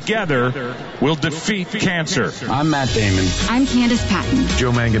we, together, will defeat cancer. I'm Matt Damon. I'm Candace Patton.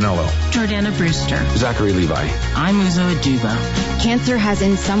 Joe Manganiello. Jordana Brewster. Zachary Levi. I'm Uzo Aduba. Cancer has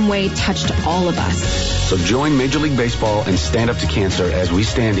in some way touched all of us. So join Major League Baseball and Stand Up to Cancer as we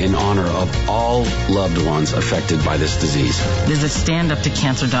stand in honor of all loved ones affected by this disease. Visit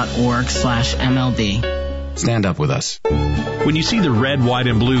standuptocancer.org/MLB. Stand up with us. When you see the red, white,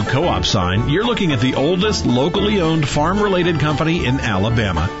 and blue co-op sign, you're looking at the oldest locally owned farm-related company in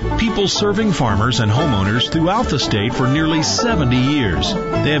Alabama. People serving farmers and homeowners throughout the state for nearly 70 years.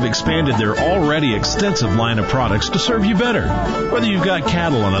 They have expanded their already extensive line of products to serve you better. Whether you've got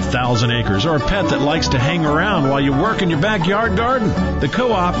cattle on 1,000 acres or a pet that likes to hang around while you work in your backyard garden, the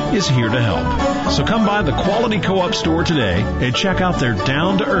co-op is here to help. So come by the Quality Co-op store today and check out their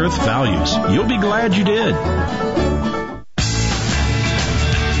down-to-earth values. You'll be glad you did.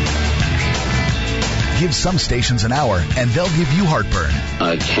 Give some stations an hour, and they'll give you heartburn.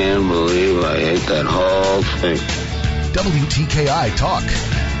 I can't believe I ate that whole thing. WTKI Talk.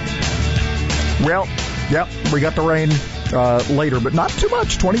 Well, yep, we got the rain later, but not too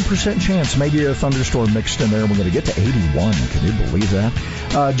much. 20% chance, maybe a thunderstorm mixed in there. We're going to get to 81. Can you believe that?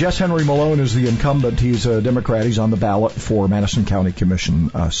 Jess Henry Malone is the incumbent. He's a Democrat. He's on the ballot for Madison County Commission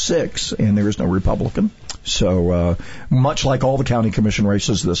 6, and there is no Republican. So much like all the county commission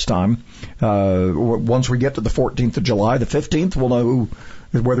races this time, once we get to the 14th of July, the 15th, we'll know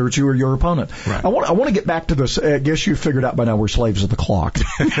whether it's you or your opponent. Right. I want to get back to this. I guess you figured out by now we're slaves of the clock.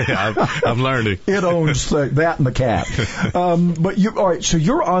 I'm learning. It owns that and the cat. But all right. So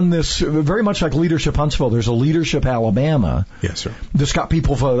you're on this very much like Leadership Huntsville. There's a Leadership Alabama. Yes, sir. That's got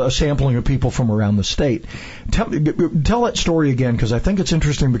a sampling of people from around the state. Tell that story again, because I think it's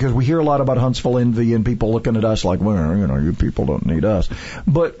interesting because we hear a lot about Huntsville envy and people looking at us like, well, you people don't need us.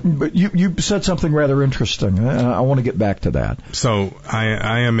 But you said something rather interesting. I want to get back to that. So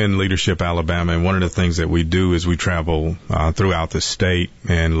I am in Leadership Alabama, and one of the things that we do is we travel throughout the state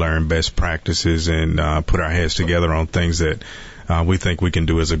and learn best practices and put our heads together on things that we think we can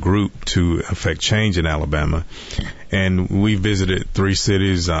do as a group to affect change in Alabama. And we visited 3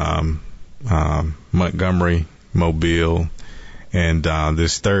 cities, Montgomery, Mobile, and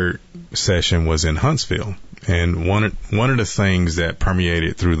this third session was in Huntsville. And one of the things that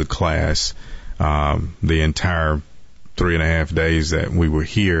permeated through the class the entire 3.5 days that we were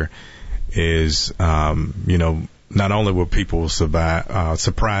here is, not only were people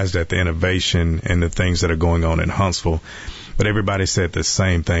surprised at the innovation and the things that are going on in Huntsville, but everybody said the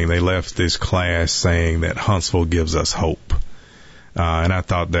same thing. They left this class saying that Huntsville gives us hope. And I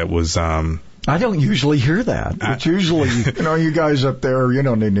thought that was, I don't usually hear that. It's usually, you guys up there, you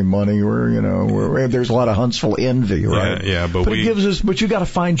don't need any money. There's a lot of Huntsville envy, right? Yeah, but it gives us, but you got to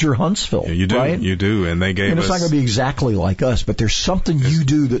find your Huntsville. You do, right? You do, and they gave us. It's not going to be exactly like us, but there's something you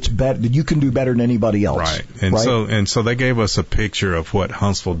do that's better, that you can do better than anybody else. Right, and so they gave us a picture of what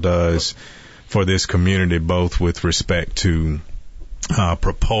Huntsville does for this community, both with respect to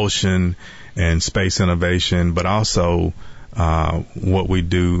propulsion and space innovation, but also what we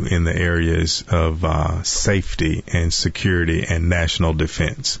do in the areas of safety and security and national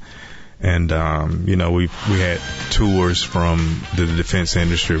defense. And we had tours from the defense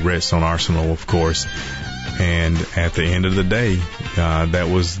industry, Redstone Arsenal, of course. And at the end of the day, that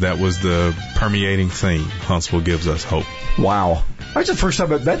was the permeating theme. Huntsville gives us hope. Wow. That's the first time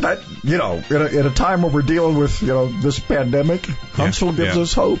that in a time where we're dealing with, this pandemic, Huntsville gives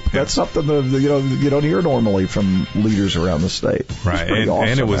us hope. Yeah. That's something that, you don't hear normally from leaders around the state. Right.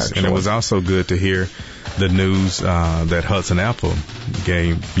 And it was also good to hear the news that Hudson Apple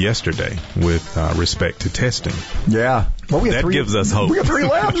gave yesterday with respect to testing. Yeah. Well, that gives us hope. We got 3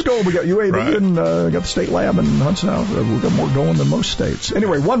 labs going. We got UAB right. And we got the state lab in Hudson Apple. We've got more going than most states.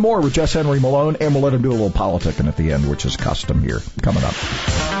 Anyway, one more with Jess Henry Malone, and we'll let him do a little politicking at the end, which is custom here. Coming up.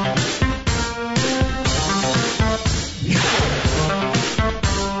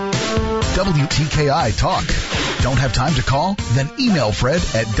 WTKI Talk. Don't have time to call? Then email Fred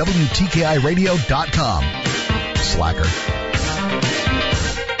at WTKIRadio.com. Slacker.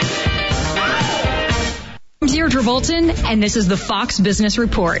 I'm Deirdre Bolton, and this is the Fox Business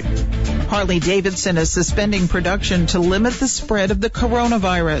Report. Harley-Davidson is suspending production to limit the spread of the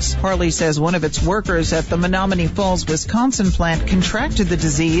coronavirus. Harley says one of its workers at the Menominee Falls, Wisconsin plant contracted the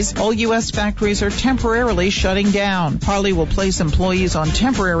disease. All U.S. factories are temporarily shutting down. Harley will place employees on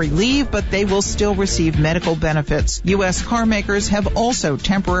temporary leave, but they will still receive medical benefits. U.S. car makers have also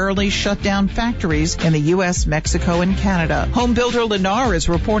temporarily shut down factories in the U.S., Mexico, and Canada. Home builder Lennar is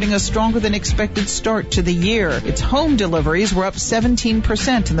reporting a stronger than expected start to the year. Its home deliveries were up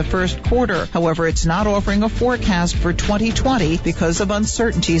 17% in the first quarter. However, it's not offering a forecast for 2020 because of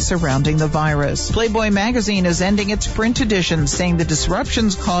uncertainty surrounding the virus. Playboy magazine is ending its print edition, saying the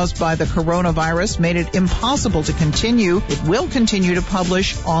disruptions caused by the coronavirus made it impossible to continue. It will continue to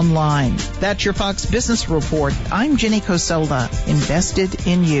publish online. That's your Fox Business Report. I'm Jenny Coselda, invested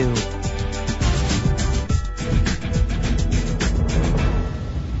in you.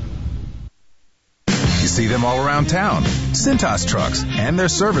 See them all around town. Cintas trucks and their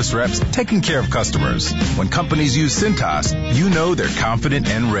service reps taking care of customers. When companies use Cintas, you know they're confident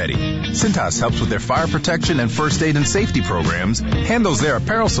and ready. Cintas helps with their fire protection and first aid and safety programs, handles their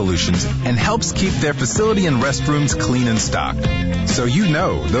apparel solutions, and helps keep their facility and restrooms clean and stocked. So you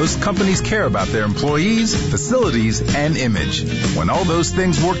know those companies care about their employees, facilities, and image. When all those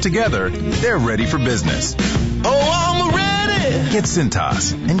things work together, they're ready for business. Oh, I'm ready! Get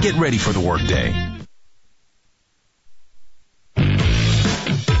Cintas and get ready for the workday.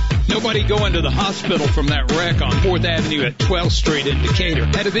 Nobody going to the hospital from that wreck on 4th Avenue at 12th Street in Decatur.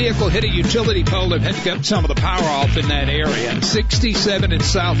 Had a vehicle hit a utility pole and had to cut some of the power off in that area. 67 in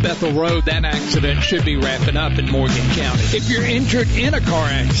South Bethel Road, that accident should be wrapping up in Morgan County. If you're injured in a car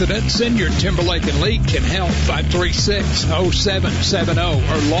accident, send your Timberlake and Lee can help 536-0770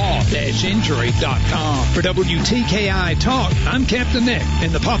 or law-injury.com. For WTKI Talk, I'm Captain Nick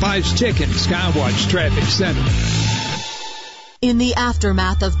in the Popeyes Chicken Skywatch Traffic Center. In the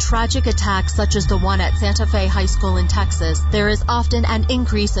aftermath of tragic attacks such as the one at Santa Fe High School in Texas, there is often an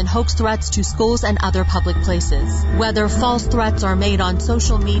increase in hoax threats to schools and other public places. Whether false threats are made on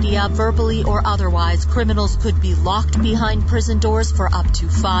social media, verbally or otherwise, criminals could be locked behind prison doors for up to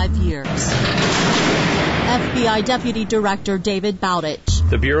 5 years. FBI Deputy Director David Bowditch.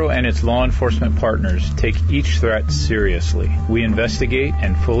 The Bureau and its law enforcement partners take each threat seriously. We investigate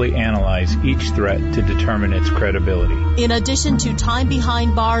and fully analyze each threat to determine its credibility. In addition to time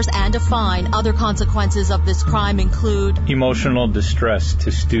behind bars and a fine, other consequences of this crime include emotional distress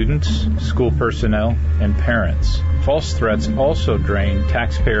to students, school personnel, and parents. False threats also drain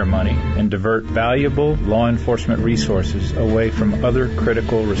taxpayer money and divert valuable law enforcement resources away from other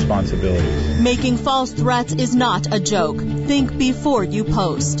critical responsibilities. Making false threats is not a joke. Think before you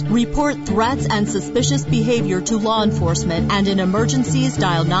post. Report threats and suspicious behavior to law enforcement, and in emergencies,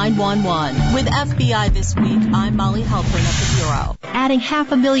 dial 911. With FBI This Week, I'm Molly Halpern of the Bureau. Adding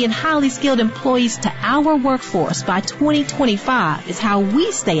 500,000 highly skilled employees to our workforce by 2025 is how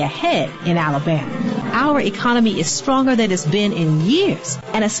we stay ahead in Alabama. Our economy is stronger than it's been in years,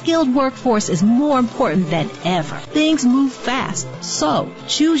 and a skilled workforce is more important than ever. Things move fast, so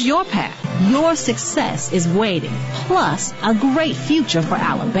choose your path. Your success is waiting, plus a great future for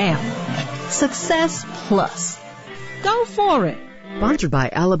Alabama. Success Plus. Go for it. Sponsored by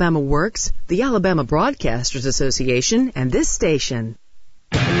Alabama Works, the Alabama Broadcasters Association, and this station.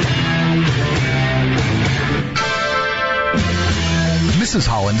 Mrs.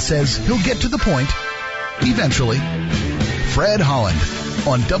 Holland says he'll get to the point eventually. Fred Holland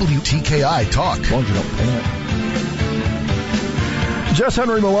on WTKI Talk. As long as you don't panic. Jess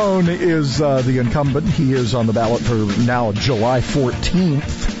Henry Malone is the incumbent. He is on the ballot for now July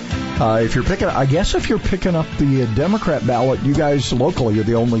 14th. If you're picking up the Democrat ballot, you guys locally are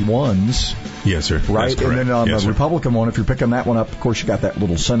the only ones. Yes, sir. Right? And then on yes, the Republican one, if you're picking that one up, of course, you got that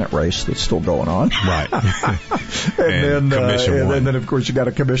little Senate race that's still going on. Right. and then, of course, you got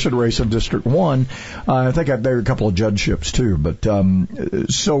a commission race in District 1. I think there are a couple of judgeships, too. But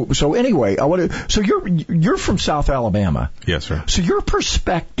so anyway, so you're from South Alabama. Yes, sir. So your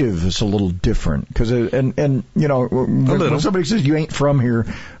perspective is a little different. Because, when somebody says you ain't from here,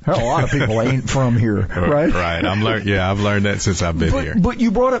 a lot of people ain't from here, right? Right. I've learned that since I've been here. But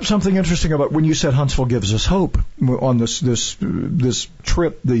you brought up something interesting about when you said Huntsville gives us hope on this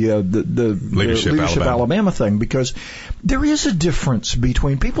trip, the Leadership Alabama thing, because there is a difference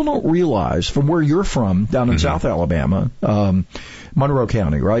between, people don't realize from where you're from down in South Alabama, Monroe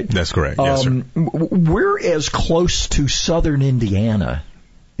County, right? That's correct. Yes, sir. We're as close to southern Indiana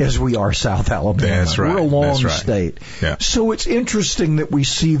as we are South Alabama. That's right. We're a long state. Yeah. So it's interesting that we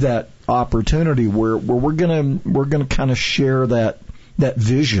see that opportunity where we're gonna kind of share that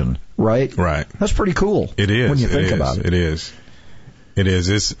vision, right? Right. That's pretty cool. It is. When you think about it. It is. It is.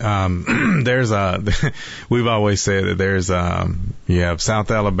 It's there's we've always said that there's you have South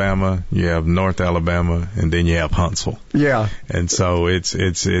Alabama, you have North Alabama, and then you have Huntsville. Yeah. And so it's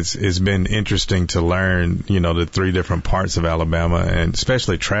been interesting to learn, the three different parts of Alabama, and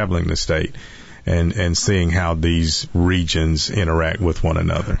especially traveling the state and seeing how these regions interact with one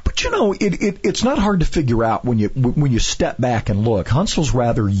another. But it's not hard to figure out when you step back and look. Huntsville's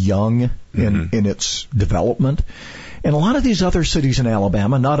rather young in its development. And a lot of these other cities in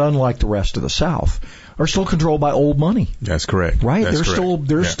Alabama, not unlike the rest of the South, are still controlled by old money. That's correct. Right? That's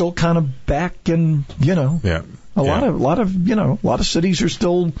they're still kind of back in, a lot of cities are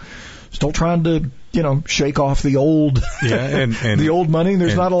still trying to, shake off the old, and the old money.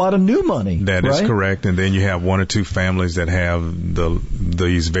 There's not a lot of new money. That is correct. And then you have one or two families that have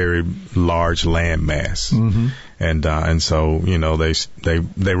these very large land mass. Mm-hmm. And so,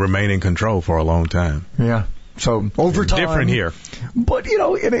 they remain in control for a long time. Yeah. So over time, different here, but in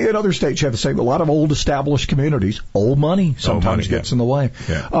other states you have the same. A lot of old established communities, old money sometimes gets in the way.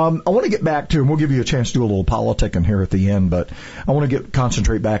 Yeah. I want to get back to, and we'll give you a chance to do a little politicking here at the end, but I want to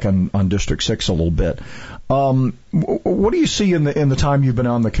concentrate back on District 6 a little bit. What do you see in the time you've been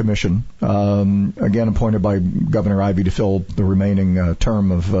on the commission? Again, appointed by Governor Ivey to fill the remaining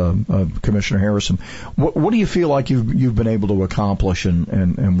term of Commissioner Harrison. What do you feel like you've been able to accomplish,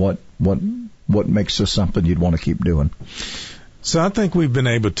 and what makes this something you'd want to keep doing? So I think we've been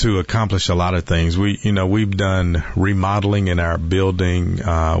able to accomplish a lot of things. We've done remodeling in our building.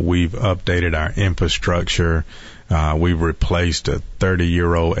 We've updated our infrastructure. We've replaced a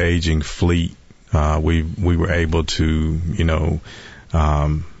 30-year-old aging fleet. We were able to,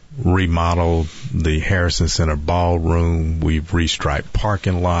 remodel the Harrison Center ballroom. We've restriped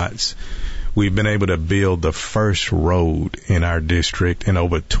parking lots. We've been able to build the first road in our district in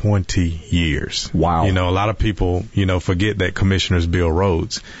over 20 years. Wow. A lot of people, forget that commissioners build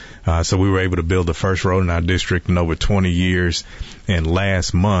roads. So we were able to build the first road in our district in over 20 years. And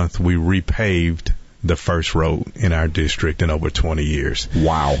last month, we repaved the first road in our district in over 20 years.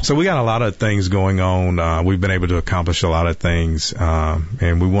 Wow. So we got a lot of things going on. We've been able to accomplish a lot of things,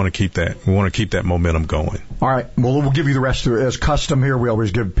 and we want to keep that momentum going. All right. Well, we'll give you the rest of it. As custom here, we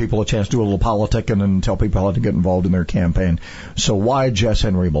always give people a chance to do a little politicking and tell people how to get involved in their campaign. So why Jess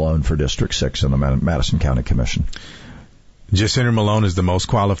Henry Malone for District 6 in the Madison County Commission? Jess Henry Malone is the most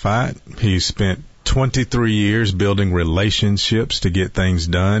qualified. He's spent 23 years building relationships to get things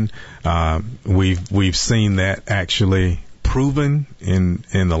done. We've seen that actually proven in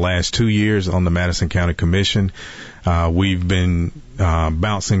the last 2 years on the Madison County Commission. We've been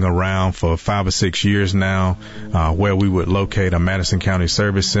bouncing around for 5 or 6 years now where we would locate a Madison County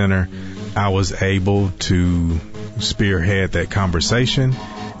Service Center. I was able to spearhead that conversation,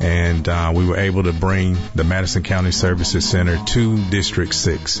 and we were able to bring the Madison County Services Center to District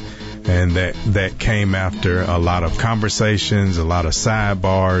 6. And that came after a lot of conversations, a lot of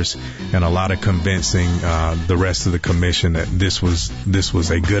sidebars, and a lot of convincing the rest of the commission that this was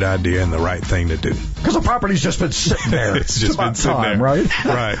a good idea and the right thing to do. Because the property's just been sitting there. It's just been sitting there, right?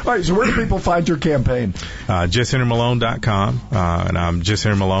 Right. All right. So where do people find your campaign? JessHenryMalone.com, and I'm Jess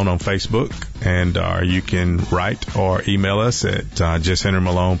Henry Malone on Facebook. And you can write or email us at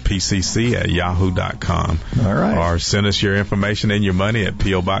JessHenryMalonePCC@yahoo.com. All right. Or send us your information and your money at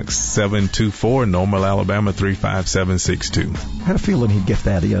P.O. Box 724, Normal, Alabama 35762. I had a feeling he'd get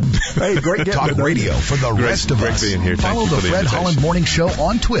that in. Hey, great getting Talk radio for the rest of us. Being here. Follow the Fred Holland Morning Show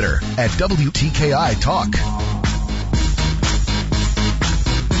on Twitter at WTKI Talk.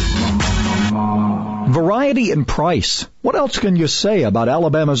 Variety and price. What else can you say about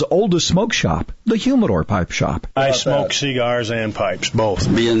Alabama's oldest smoke shop, the Humidor Pipe Shop? I smoke cigars and pipes,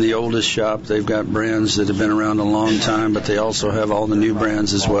 both. Being the oldest shop, they've got brands that have been around a long time, but they also have all the new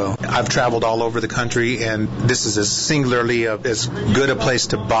brands as well. I've traveled all over the country, and this is as singularly as good a place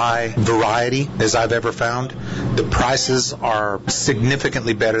to buy variety as I've ever found. The prices are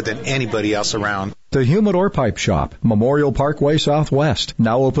significantly better than anybody else around. The Humidor Pipe Shop, Memorial Parkway Southwest.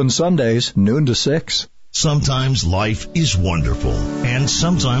 Now open Sundays, noon to 6. Sometimes life is wonderful, and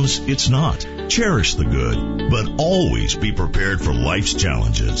sometimes it's not. Cherish the good, but always be prepared for life's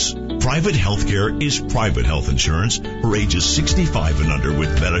challenges. Private healthcare is private health insurance for ages 65 and under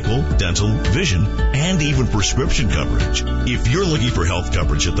with medical, dental, vision, and even prescription coverage. If you're looking for health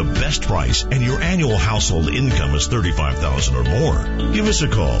coverage at the best price and your annual household income is $35,000 or more, give us a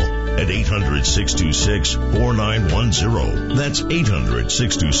call at 800-626-4910. That's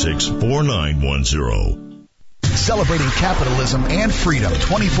 800-626-4910. Celebrating capitalism and freedom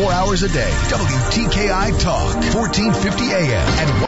 24 hours a day. WTKI Talk, 1450 AM and